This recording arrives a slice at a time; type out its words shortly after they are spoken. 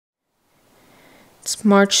It's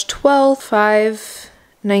March 12th,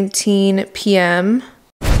 5:19 p.m.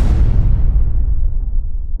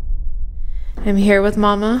 I'm here with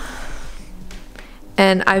Mama,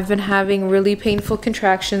 and I've been having really painful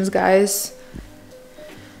contractions, guys.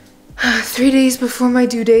 3 days before my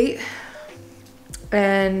due date,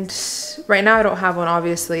 and right now I don't have one,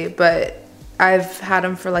 obviously, but I've had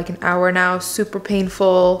them for like an hour now. Super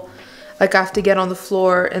painful. Like, I have to get on the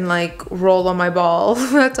floor and like roll on my ball.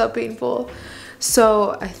 That's how painful.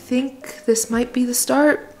 So I think this might be the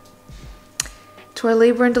start to our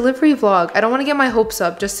labor and delivery vlog. I don't want to get my hopes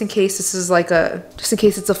up just in case this is like just in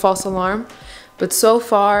case it's a false alarm. But so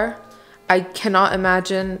far, I cannot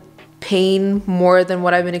imagine pain more than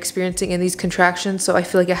what I've been experiencing in these contractions. So I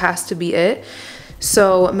feel like it has to be it.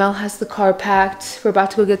 So Mel has the car packed. We're about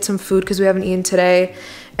to go get some food because we haven't eaten today.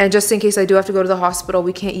 And just in case I do have to go to the hospital,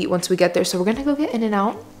 we can't eat once we get there. So we're gonna go get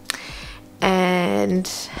In-N-Out and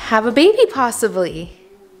have a baby possibly.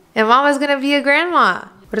 And Mama's gonna be a grandma.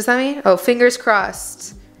 What does that mean? Oh, fingers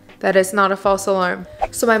crossed that it's not a false alarm.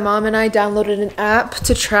 So my mom and I downloaded an app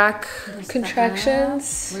to track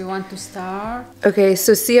contractions. We want to start. Okay,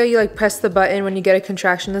 so see how you like press the button when you get a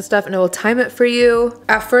contraction and stuff, and it will time it for you.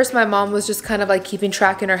 At first, my mom was just kind of like keeping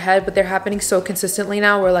track in her head, but they're happening so consistently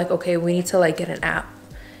now. We're like, okay, we need to like get an app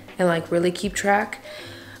and like really keep track.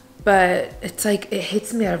 But it's like, it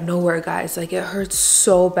hits me out of nowhere, guys. Like, it hurts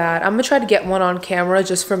so bad. I'm gonna try to get one on camera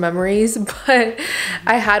just for memories, but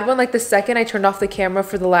I had one like the second I turned off the camera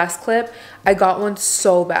for the last clip. I got one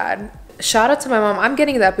so bad. Shout out to my mom. I'm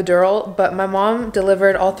getting the epidural, but my mom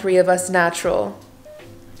delivered all three of us natural.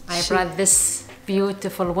 I brought this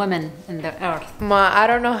beautiful woman in the earth. Ma, I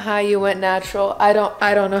don't know how you went natural. I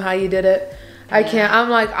don't know how you did it. I can't.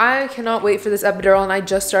 I'm like, I cannot wait for this epidural, and I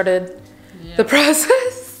just started the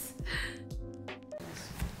process.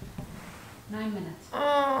 9 minutes.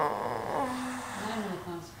 Oh. 9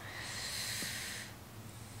 minutes.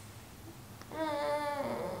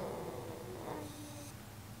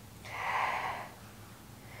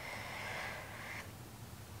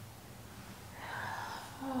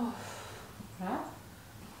 Oh. Right?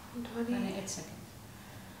 28 seconds.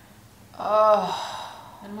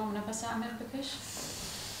 المهم نفسي أعمل بكش.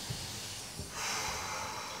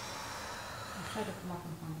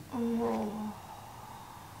 Oh.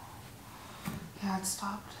 Yeah, it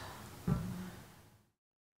stopped.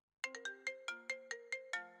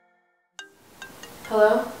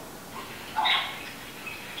 Hello?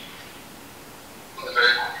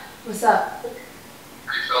 What's up?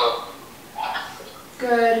 How you feeling?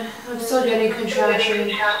 Good. I'm still getting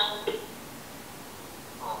contractions.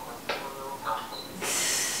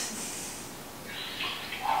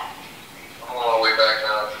 I'm on my way back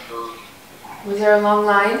now to food. Was there a long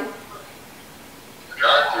line? The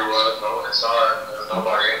drive-thru was, no one inside. There was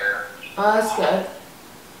nobody in there. Oh, that's good.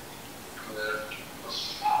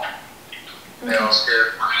 Yeah. They all scared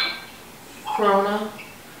for me. Corona.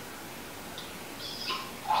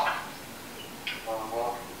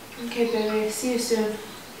 Okay, baby. See you soon.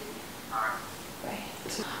 Bye.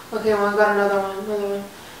 Okay, well, I got another one.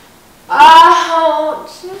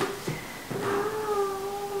 Ouch!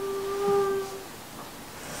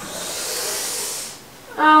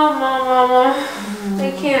 Oh, mama.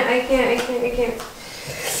 I can't.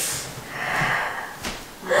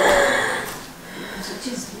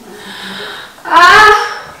 Ah!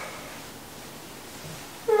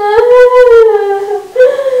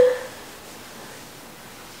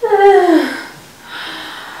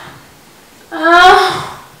 I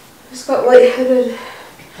just got lightheaded.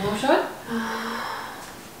 More shot?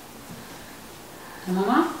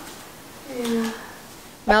 Mama? Yeah.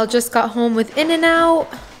 Mel just got home with In-N-Out.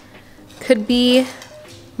 Could be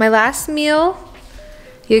my last meal.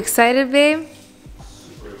 You excited, babe?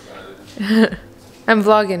 Super excited. I'm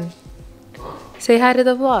vlogging. Say hi to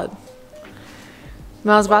the vlog.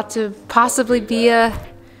 Mel's about to possibly be a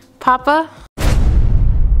papa.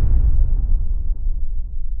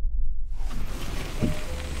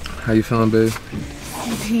 How you feeling, babe?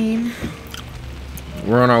 In pain.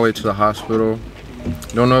 We're on our way to the hospital.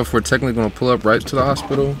 Don't know if we're technically going to pull up right to the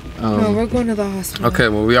hospital. No, we're going to the hospital. Okay,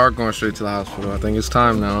 well, we are going straight to the hospital. I think it's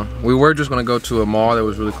time now. We were just going to go to a mall that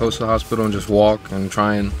was really close to the hospital and just walk and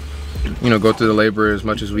try and, you know, go through the labor as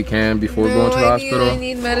much as we can before going to the hospital. I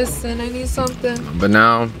need medicine. I need something. But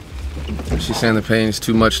now, she's saying the pain is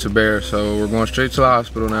too much to bear, so we're going straight to the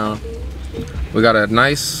hospital now. We got a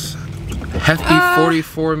nice, hefty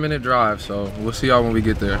 44-minute drive, so we'll see y'all when we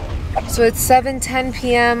get there. So it's 7:10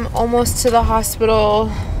 p.m. almost to the hospital.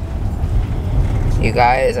 You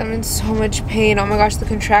guys, I'm in so much pain. Oh my gosh, the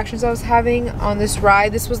contractions I was having on this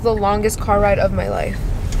ride, this was the longest car ride of my life.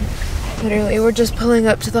 Literally, we're just pulling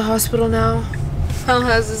up to the hospital now. Mel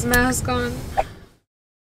has his mask on.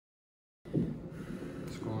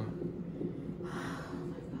 What's going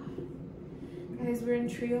on? Guys, we're in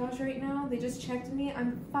triage right now. They just checked me.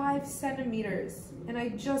 I'm 5 centimeters and I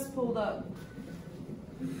just pulled up.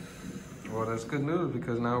 Well, that's good news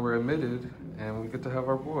because now we're admitted and we get to have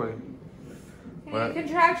our boy. Hey,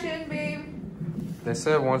 contraction, babe. They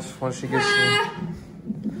said once she gets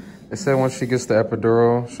once she gets the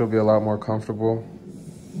epidural, she'll be a lot more comfortable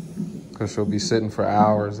because she'll be sitting for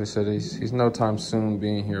hours. They said he's no time soon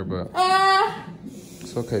being here, but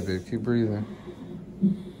it's okay, babe. Keep breathing.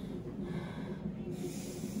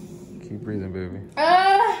 Keep breathing, baby.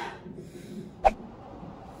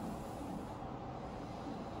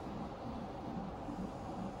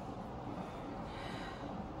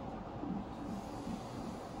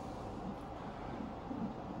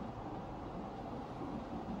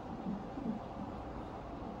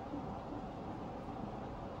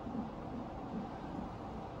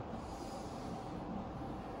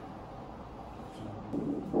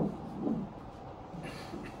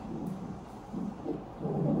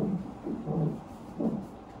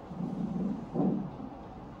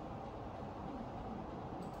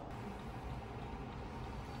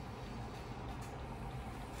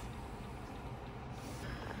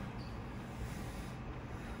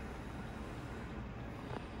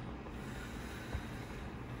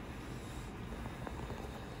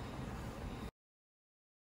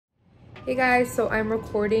 Hey guys, so I'm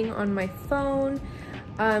recording on my phone.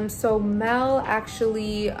 So Mel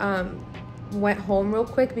actually went home real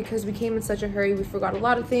quick because we came in such a hurry. We forgot a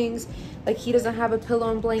lot of things. Like, he doesn't have a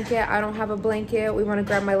pillow and blanket. I don't have a blanket. We want to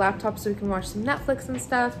grab my laptop so we can watch some Netflix and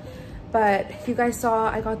stuff. But if you guys saw,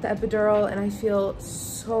 I got the epidural and I feel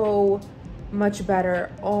so much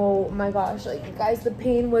better. Oh my gosh, like, you guys, the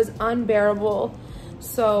pain was unbearable.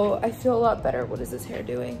 So I feel a lot better. What is this hair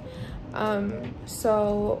doing?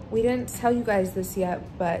 So we didn't tell you guys this yet,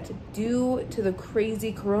 but due to the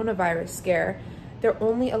crazy coronavirus scare, they're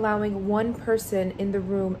only allowing one person in the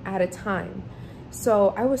room at a time.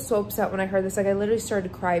 So I was so upset when I heard this. Like, I literally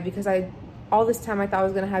started to cry because all this time I thought I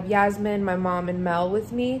was gonna have Yasmin, my mom, and Mel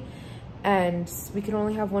with me, and we can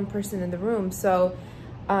only have one person in the room. So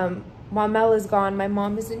while Mel is gone, my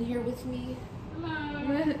mom is in here with me.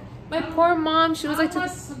 Hello. My poor mom, she was like,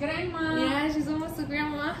 grandma. Yeah, she's almost a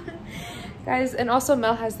grandma. Guys, and also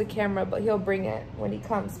Mel has the camera, but he'll bring it when he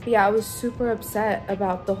comes. But yeah, I was super upset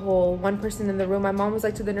about the whole one person in the room. My mom was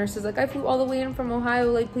like to the nurses, like, I flew all the way in from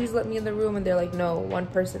Ohio, like, please let me in the room. And they're like, no, one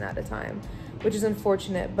person at a time, which is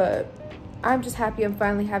unfortunate. But I'm just happy I'm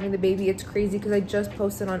finally having the baby. It's crazy because I just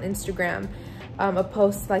posted on Instagram a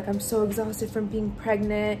post like, I'm so exhausted from being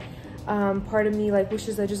pregnant. Part of me like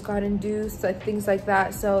wishes I just got induced, like things like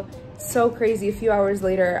that. So crazy. A few hours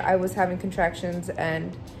later I was having contractions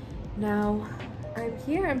and now I'm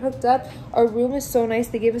here. I'm hooked up. Our room is so nice.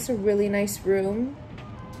 They gave us a really nice room.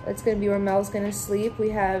 That's gonna be where Mel's gonna sleep. We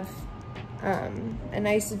have a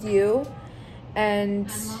nice view, and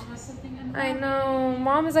Mom has something in the I know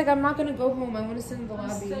Mom is like, I'm not gonna go home, I want to sit in the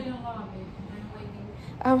lobby. Stay in the lobby.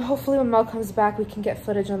 I'm waiting. Hopefully when Mel comes back we can get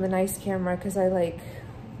footage on the nice camera, because I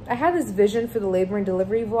had this vision for the labor and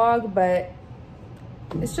delivery vlog, but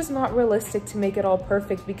it's just not realistic to make it all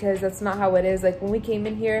perfect because that's not how it is. Like, when we came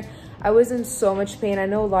in here, I was in so much pain. I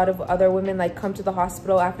know a lot of other women like come to the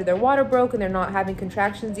hospital after their water broke and they're not having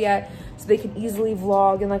contractions yet, so they can easily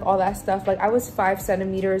vlog and like all that stuff. Like, I was 5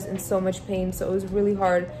 centimeters in so much pain, so it was really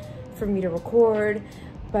hard for me to record.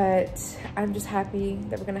 But I'm just happy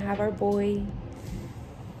that we're gonna have our boy.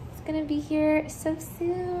 It's gonna be here so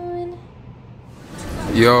soon.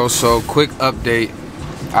 Yo, so quick update.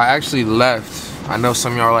 I actually left. I know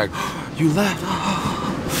some of y'all are like, oh, you left?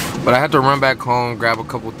 But I had to run back home, grab a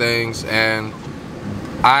couple things, and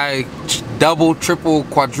I double, triple,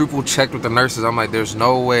 quadruple checked with the nurses. I'm like, there's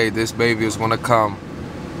no way this baby is gonna come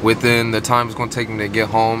within the time it's gonna take me to get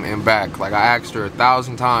home and back. Like, I asked her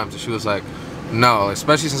 1,000 times and she was like, no,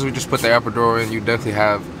 especially since we just put the epidural in, you definitely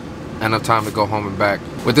have enough time to go home and back.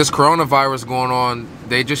 With this coronavirus going on,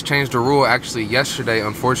 they just changed the rule actually yesterday,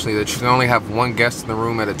 unfortunately, that you can only have one guest in the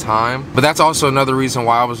room at a time. But that's also another reason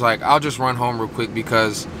why I was like, I'll just run home real quick,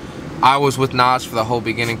 because I was with Naz for the whole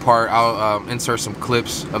beginning part. I'll insert some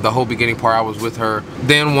clips of the whole beginning part. I was with her.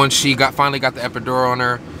 Then once she finally got the epidural on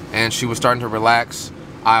her and she was starting to relax,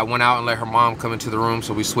 I went out and let her mom come into the room,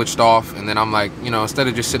 so we switched off. And then I'm like, you know, instead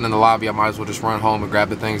of just sitting in the lobby, I might as well just run home and grab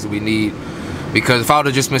the things that we need. Because if I would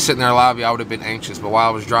have just been sitting in the lobby, I would have been anxious. But while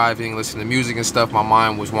I was driving, listening to music and stuff, my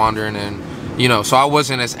mind was wandering, and, you know, so I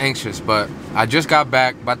wasn't as anxious. But I just got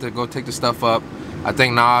back, about to go take the stuff up, I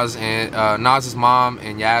think Naz's mom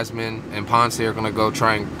and Yasmin and Ponce are gonna go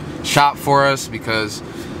try and shop for us because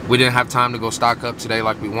we didn't have time to go stock up today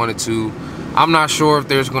like we wanted to. I'm not sure if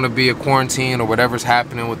there's gonna be a quarantine or whatever's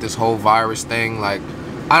happening with this whole virus thing. Like,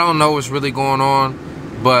 I don't know what's really going on,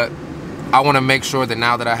 but I want to make sure that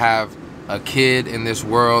now that I have a kid in this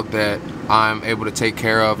world that I'm able to take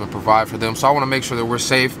care of and provide for them. So I want to make sure that we're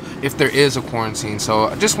safe if there is a quarantine. So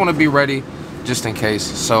I just want to be ready just in case.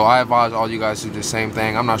 So I advise all you guys to do the same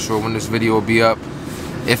thing. I'm not sure when this video will be up.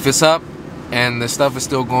 If it's up and the stuff is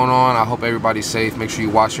still going on, I hope everybody's safe. Make sure you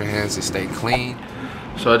wash your hands and stay clean.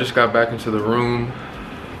 So I just got back into the room.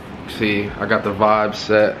 See, I got the vibe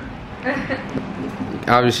set.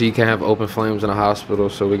 Obviously you can't have open flames in a hospital,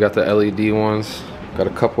 so we got the LED ones. Got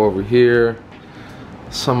a couple over here,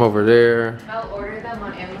 some over there. Mel ordered them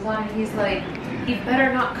on Amazon and he's like, he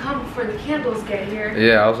better not come before the candles get here.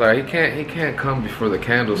 Yeah, I was like, he can't come before the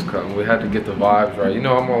candles come. We had to get the vibes right. You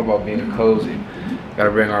know, I'm all about being cozy.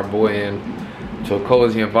 Gotta bring our boy in to a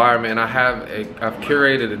cozy environment. And I've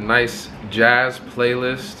curated a nice jazz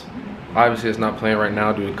playlist. Obviously it's not playing right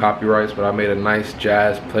now due to copyrights, but I made a nice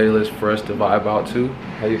jazz playlist for us to vibe out to.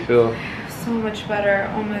 How you feel? So much better,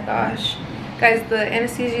 oh my gosh. Guys, the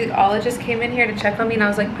anesthesiologist came in here to check on me and I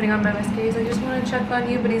was like putting on my mascara. He's like, I just want to check on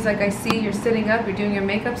you. But he's like, I see you're sitting up, you're doing your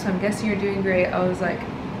makeup, so I'm guessing you're doing great. I was like,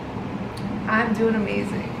 I'm doing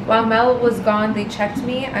amazing. While Mel was gone, they checked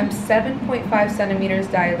me. I'm 7.5 centimeters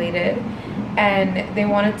dilated and they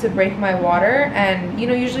wanted to break my water. And you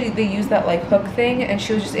know, usually they use that like hook thing and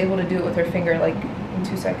she was just able to do it with her finger like in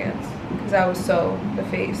 2 seconds because I was so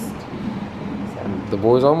defaced. So. The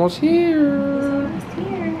boy's almost here.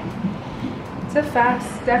 It's a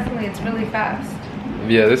fast, definitely, it's really fast.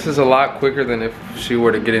 Yeah, this is a lot quicker than if she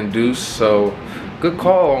were to get induced, so good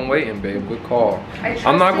call on waiting, babe, good call.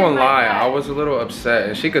 I'm not gonna lie, I was a little upset,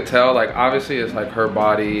 and she could tell, like, obviously it's like her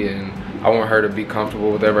body, and I want her to be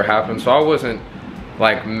comfortable with whatever happens, so I wasn't,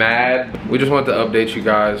 like, mad. We just wanted to update you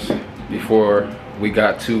guys before we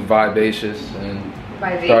got too vivacious and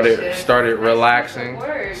started relaxing.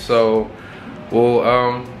 So,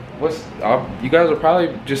 well, you guys will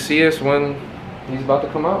probably just see us when he's about to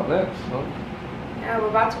come out next. Huh? Yeah, we're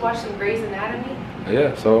about to watch some Grey's Anatomy.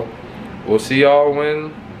 Yeah, so we'll see y'all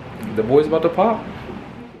when the boy's about to pop.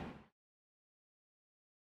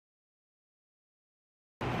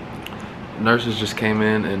 Nurses just came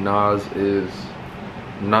in and Naz is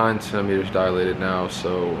 9 centimeters dilated now,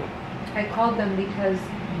 so. I called them because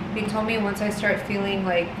they told me once I start feeling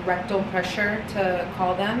like rectal pressure to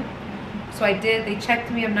call them. So I did, they checked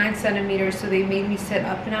me, I'm 9 centimeters, so they made me sit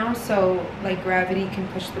up now so like gravity can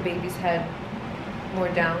push the baby's head more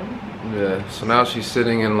down. Yeah, so now she's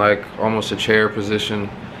sitting in like almost a chair position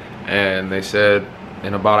and they said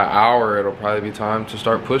in about an hour it'll probably be time to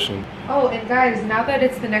start pushing. Oh, and guys, now that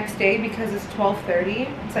it's the next day because it's 12:30,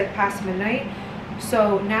 it's like past midnight,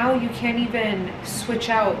 so now you can't even switch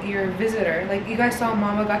out your visitor. Like you guys saw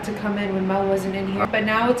Mama got to come in when Mel wasn't in here, but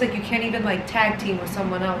now it's like you can't even like tag team with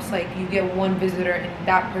someone else. Like you get one visitor and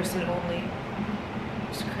that person only.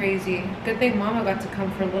 It's crazy. Good thing Mama got to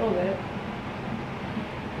come for a little bit.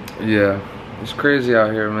 Yeah, it's crazy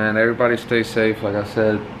out here, man. Everybody stay safe, like I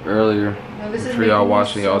said earlier. No, this is for y'all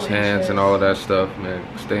washing y'all's so hands and all of that stuff, man.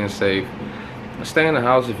 Staying safe. Stay in the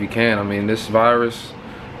house if you can. I mean, this virus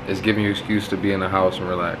is giving you an excuse to be in the house and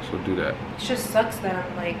relax, so do that. It just sucks that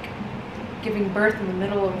I'm like giving birth in the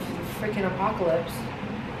middle of the freaking apocalypse.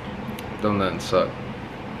 Don't nothing suck.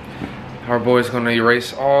 Our boy's gonna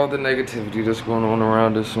erase all the negativity that's going on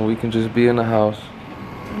around us and we can just be in the house.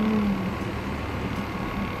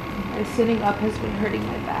 Sitting up has been hurting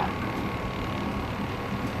my back.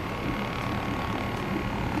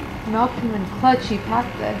 Malcolm and Clutch, he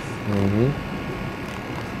packed this.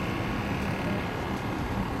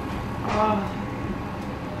 Oh.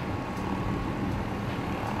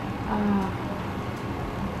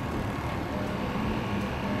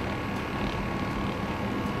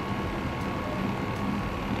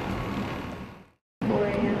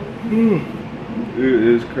 It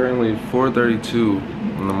is currently 4:32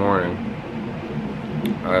 in the morning.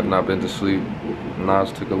 I have not been to sleep.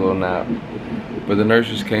 Naz took a little nap. But the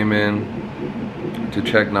nurses came in to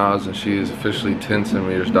check Naz and she is officially 10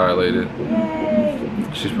 centimeters dilated. Yay.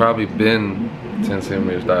 She's probably been 10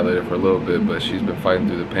 centimeters dilated for a little bit, but she's been fighting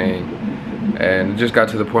through the pain. And it just got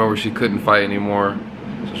to the point where she couldn't fight anymore.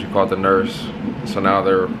 So she called the nurse. So now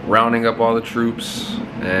they're rounding up all the troops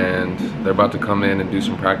and they're about to come in and do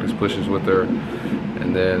some practice pushes with her.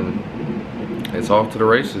 And then it's off to the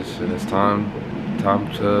races and it's time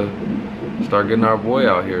to start getting our boy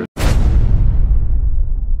out here.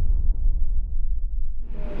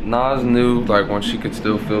 Nas knew, like, when she could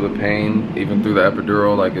still feel the pain, even through the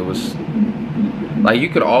epidural, like, it was, like, you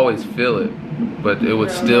could always feel it, but it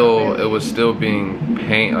was still being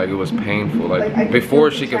pain, like, it was painful. Like,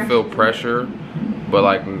 before she could feel pressure, but,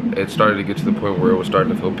 like, it started to get to the point where it was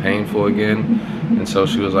starting to feel painful again. And so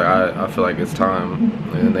she was like, I feel like it's time.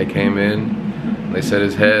 And they came in, they said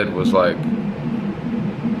his head was, like,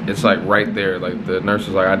 it's, like, right there. Like, the nurse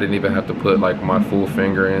was like, I didn't even have to put, like, my full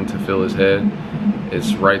finger in to feel his head.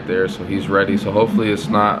 It's right there, so he's ready. So hopefully it's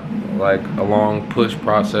not, like, a long push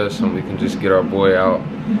process and we can just get our boy out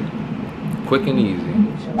quick and easy.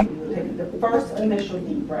 So you take the first initial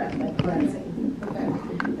deep breath, like cleansing. Okay.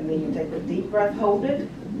 And then you take a deep breath, hold it,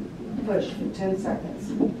 push for 10 seconds.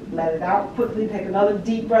 Let it out, quickly take another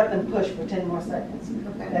deep breath and push for 10 more seconds.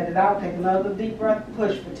 Okay. Let it out, take another deep breath,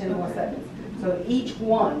 push for 10 more seconds. So each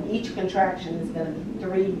contraction is going to be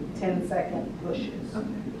 3 10-second pushes.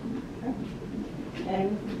 Okay.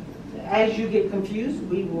 And as you get confused,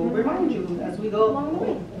 we will remind you as we go along the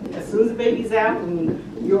way. As soon as the baby's out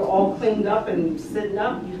and you're all cleaned up and sitting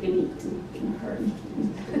up, you can eat.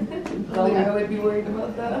 I would be worried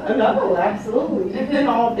about that. No, absolutely. You've been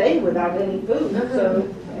all day without any food, so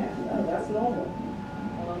yeah, no, that's normal.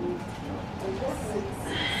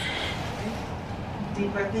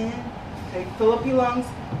 Deep breath in. Okay, fill up your lungs.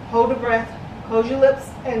 Hold the breath. Close your lips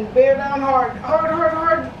and bear down hard. Hard, hard,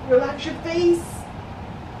 hard. Relax your face.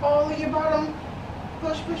 All of your bottom.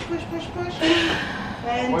 Push, push, push, push, push.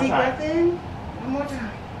 And deep breath in. One more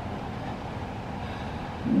time.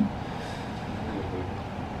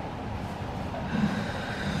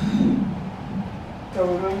 So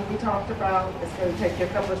remember we talked about it's going to take you a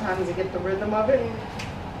couple of times to get the rhythm of it.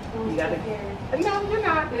 You gotta no, you're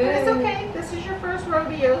not. It's okay. This is your first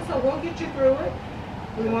rodeo, so we'll get you through it.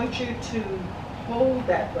 We want you to hold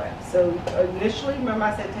that breath. So initially, remember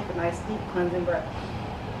I said take a nice deep cleansing breath.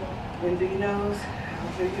 In through your nose,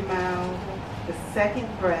 out through your mouth. The second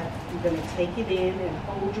breath, you're going to take it in and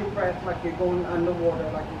hold your breath like you're going underwater,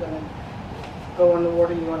 like you're going to go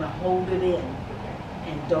underwater. You want to hold it in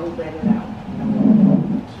and don't let it out.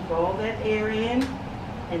 Keep all that air in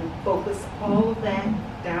and focus all of that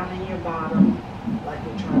down in your bottom like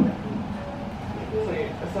you're trying to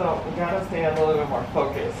breathe. So we gotta stay a little bit more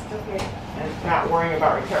focused. Okay. And not worrying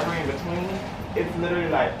about recovery in between. It's literally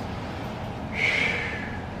like,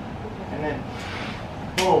 and then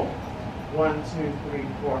boom. 1, 2, 3,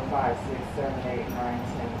 4, 5, 6, 7, 8, 9,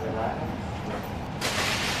 10, relax.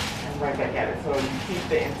 And right back at it. So you keep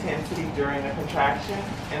the intensity during the contraction,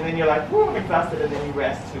 and then you're like, whoo, I'm exhausted, and then you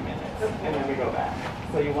rest 2 minutes, and then we go back.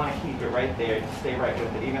 So you want to keep it right there, just stay right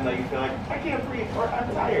with it, even though you feel like, I can't breathe, or I'm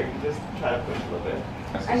tired. You just try to push a little bit.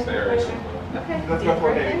 That's the stairs. Okay. Let's go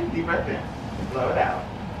for it. Deep breath in. Blow it out.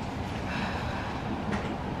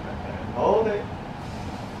 Hold it.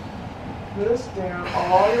 Push down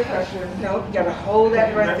all your pressure. No, you gotta hold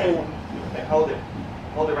that breath in. And hold it.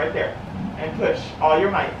 Hold it right there. And push all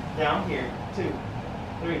your might down here. 2,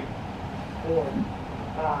 3, 4,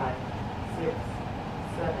 5, 6,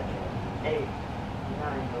 7, 8, 9.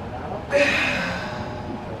 Go out. Go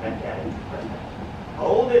back at it.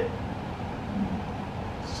 Hold it.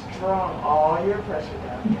 Strong all your pressure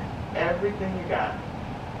down here. Everything you got.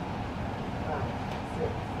 5,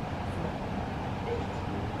 6, 7, 8,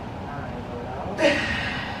 9. Go out.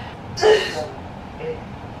 7, 8,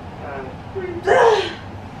 9.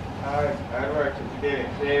 Hard work. You did it.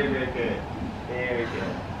 Very, very good. Very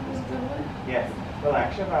good. Yes.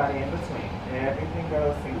 Relax your body in between. Everything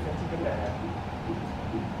goes, sinks into the bed.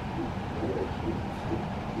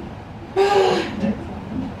 I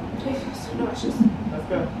feel so nauseous. Let's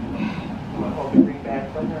go. I'm gonna hold the green bag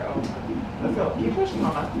from her over. Let's go. Keep pushing,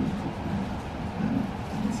 Mama.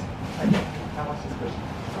 Okay. How much is pushing?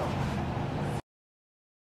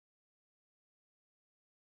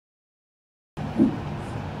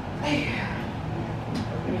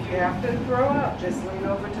 If you have to throw up, just lean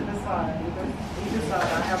over to the side. Either side.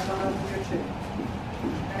 I have one over here too.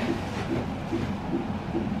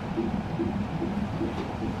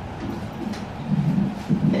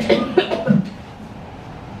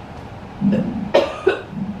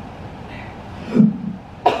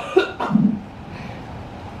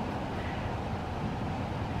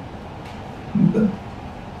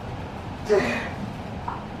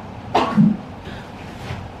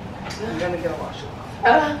 I'm gonna get a wash.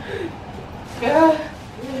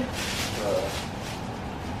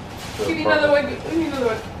 Give me another one. Give me another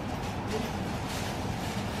one.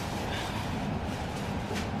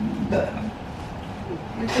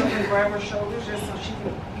 You can grab her shoulders just so you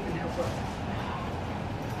can help her.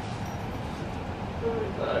 Oh my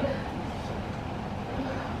god.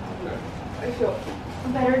 I feel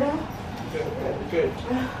Better now? Good.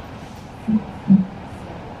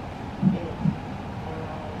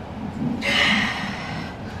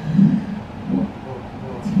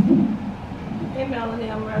 Hey Melanie,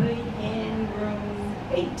 I'm ready in room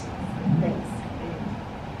 8. Thanks. 8,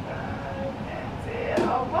 9, 10.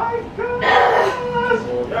 Oh my God! Yes!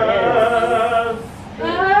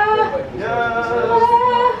 Yes!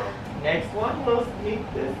 Next one, let's meet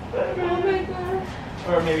this baby. Oh my God.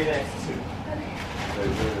 Or maybe next 2. Do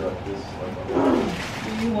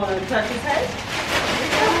you want to touch his head?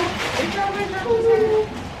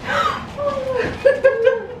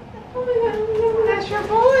 Oh my God, that's your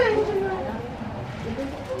boy.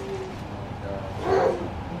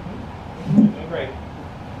 Doing great.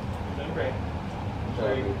 Doing great.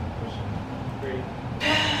 Great. Great.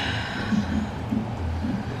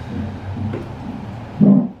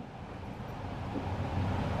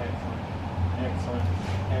 Excellent.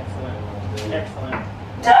 Excellent. Excellent.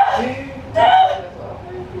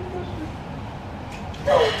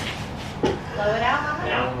 Blow it out, Mama.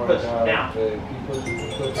 Now, push. Now. Keep pushing,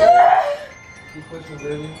 keep pushing. Keep pushing,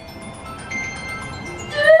 baby.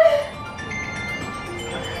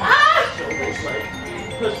 Shoulders like.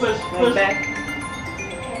 Push. Back.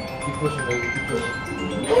 Keep pushing, baby. Keep pushing.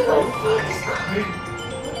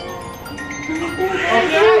 Open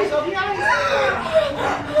your eyes. Open your eyes.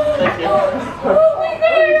 Thank you. Oh my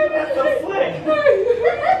God. That's so slick.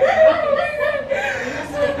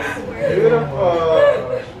 Beautiful.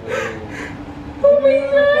 Oh my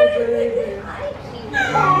God.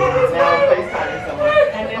 Now FaceTime someone.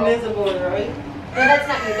 I'm invisible, right? No, that's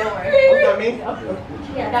not you, don't worry. What's that mean?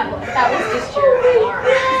 Yeah, that was just your alarm.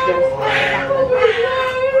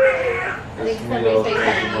 I think somebody's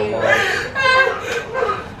FaceTiming you.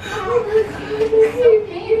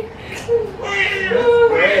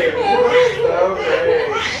 Great. So great.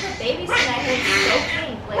 The baby's tonight is so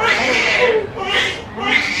pink, like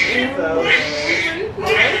right away. So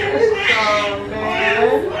good. Oh, man.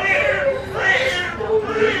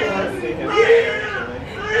 Let's see him actually.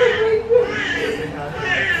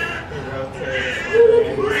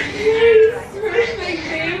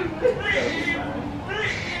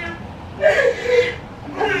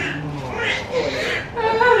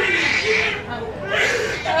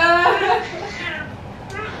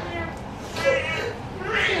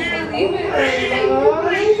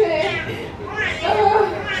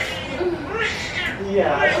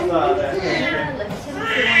 Yeah, I saw that. Lift him if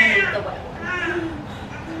you want to make the wet one.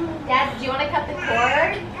 Dad, do you want to cut the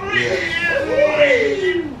cord?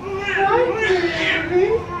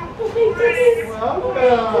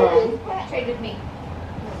 Welcome. Trade with me.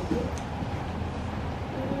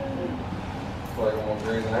 Like I'm on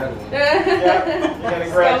Grey's Anatomy. Yeah, you're gonna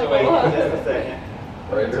graduate in just a second.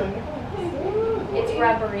 Right here. It's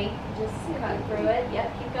rubbery. Just cut through it. Yep,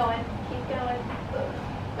 keep going. Keep going.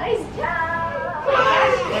 Nice job. When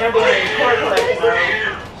I'm doing a cord collection,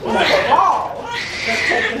 wow. Just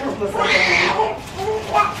taking her for something.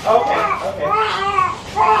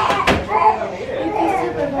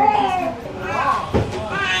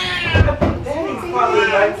 Daddy's probably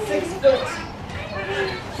like 6 foot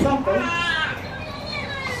something.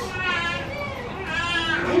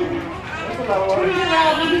 That's a lot of Turn work. it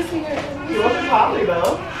around. Let me see her. She wasn't probably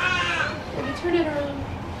though. Let me turn it around.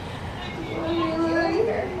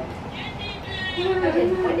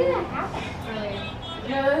 When did that happen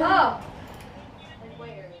earlier? Oh. Like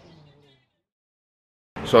where?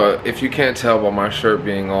 So if you can't tell by my shirt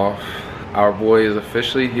being off, our boy is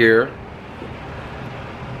officially here.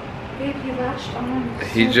 Babe, he latched on.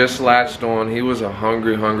 He just latched on. He was a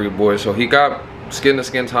hungry boy. So he got skin to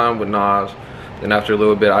skin time with Nas. Then after a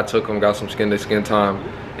little bit, I took him, got some skin to skin time.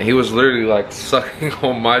 And he was literally like sucking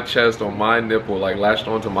on my chest, on my nipple, like latched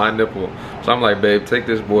onto my nipple. So I'm like, babe, take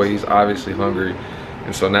this boy. He's obviously hungry.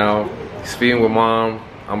 And so now he's feeding with mom.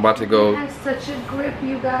 I'm about to go. He has such a grip,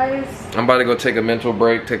 you guys. I'm about to go take a mental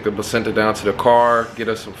break, take the placenta down to the car, get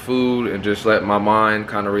us some food, and just let my mind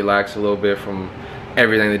kind of relax a little bit from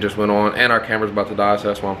everything that just went on. And our camera's about to die, so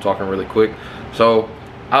that's why I'm talking really quick. So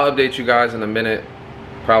I'll update you guys in a minute,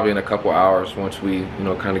 probably in a couple hours once we, you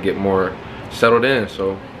know, kind of get more settled in.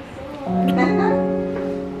 So